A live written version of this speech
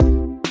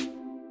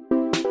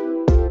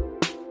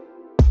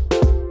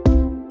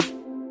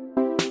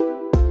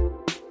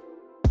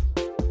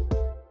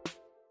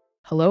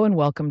Hello and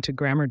welcome to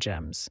Grammar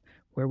Gems,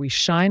 where we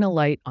shine a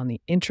light on the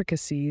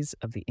intricacies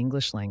of the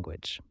English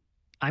language.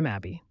 I'm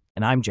Abby.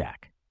 And I'm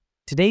Jack.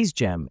 Today's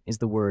gem is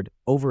the word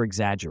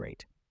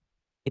overexaggerate.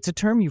 It's a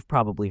term you've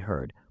probably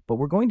heard, but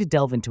we're going to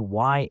delve into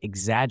why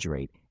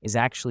exaggerate is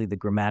actually the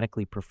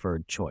grammatically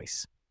preferred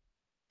choice.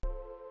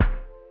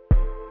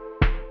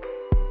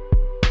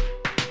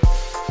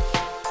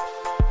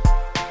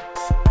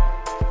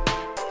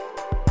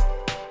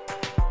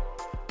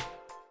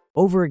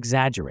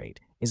 Overexaggerate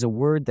is a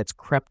word that's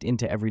crept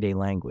into everyday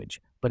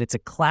language, but it's a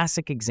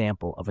classic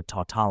example of a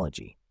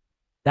tautology.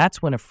 That's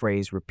when a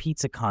phrase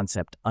repeats a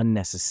concept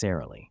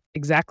unnecessarily.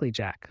 Exactly,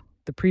 Jack.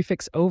 The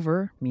prefix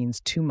over means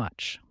too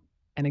much,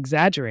 and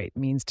exaggerate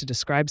means to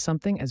describe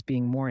something as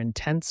being more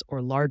intense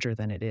or larger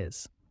than it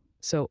is.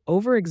 So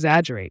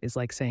overexaggerate is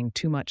like saying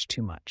too much,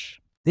 too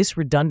much. This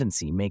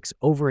redundancy makes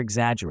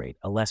overexaggerate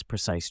a less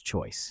precise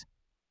choice.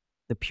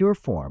 The pure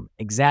form,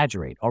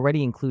 exaggerate,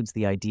 already includes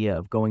the idea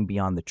of going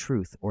beyond the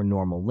truth or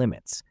normal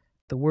limits.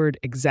 The word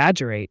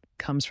exaggerate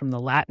comes from the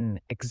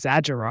Latin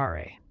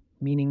exaggerare,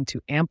 meaning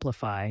to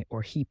amplify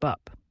or heap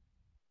up.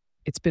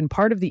 It's been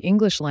part of the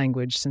English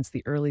language since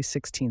the early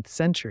 16th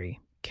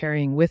century,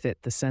 carrying with it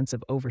the sense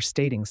of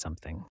overstating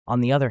something. On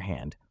the other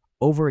hand,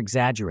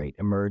 overexaggerate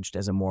emerged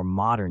as a more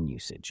modern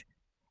usage.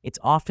 It's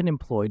often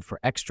employed for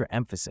extra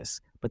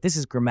emphasis, but this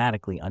is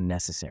grammatically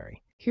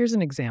unnecessary. Here's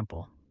an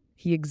example.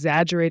 He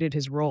exaggerated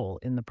his role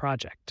in the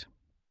project.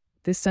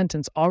 This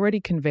sentence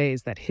already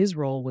conveys that his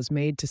role was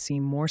made to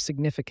seem more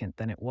significant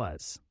than it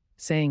was.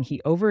 Saying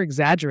he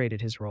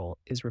overexaggerated his role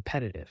is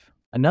repetitive.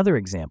 Another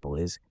example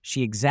is,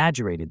 she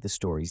exaggerated the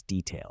story's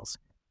details.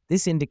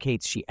 This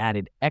indicates she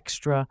added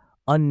extra,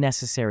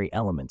 unnecessary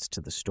elements to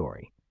the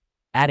story.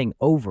 Adding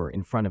over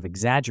in front of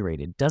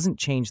exaggerated doesn't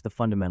change the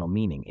fundamental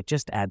meaning, it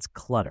just adds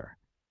clutter.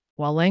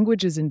 While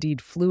language is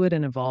indeed fluid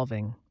and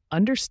evolving,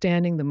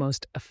 understanding the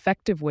most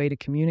effective way to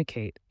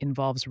communicate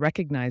involves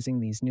recognizing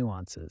these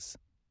nuances.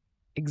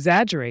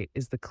 Exaggerate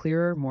is the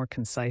clearer, more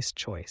concise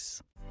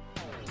choice.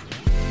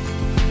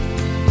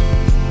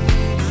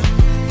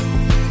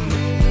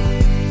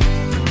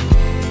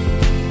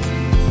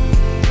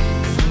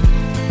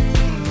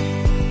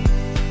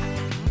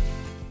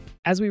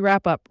 As we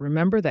wrap up,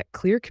 remember that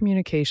clear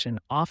communication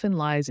often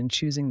lies in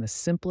choosing the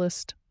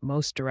simplest,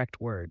 most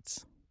direct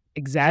words.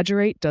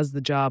 Exaggerate does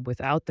the job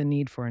without the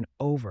need for an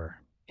over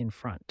in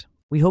front.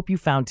 We hope you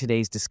found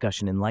today's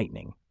discussion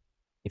enlightening.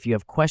 If you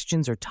have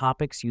questions or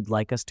topics you'd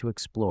like us to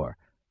explore,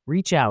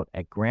 reach out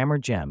at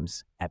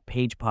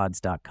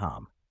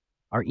grammargems@pagepods.com.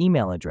 Our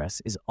email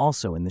address is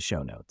also in the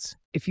show notes.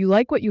 If you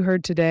like what you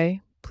heard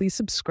today, please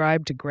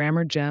subscribe to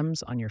Grammar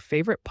Gems on your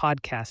favorite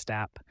podcast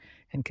app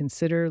and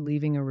consider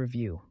leaving a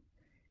review.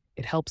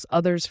 It helps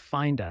others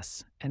find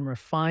us and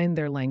refine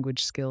their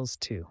language skills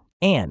too.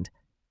 And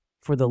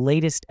for the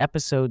latest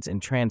episodes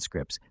and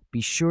transcripts, be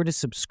sure to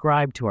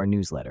subscribe to our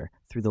newsletter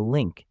through the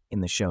link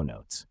in the show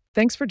notes.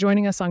 Thanks for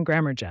joining us on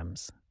Grammar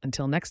Gems.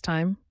 Until next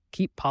time,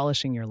 keep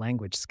polishing your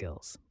language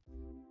skills.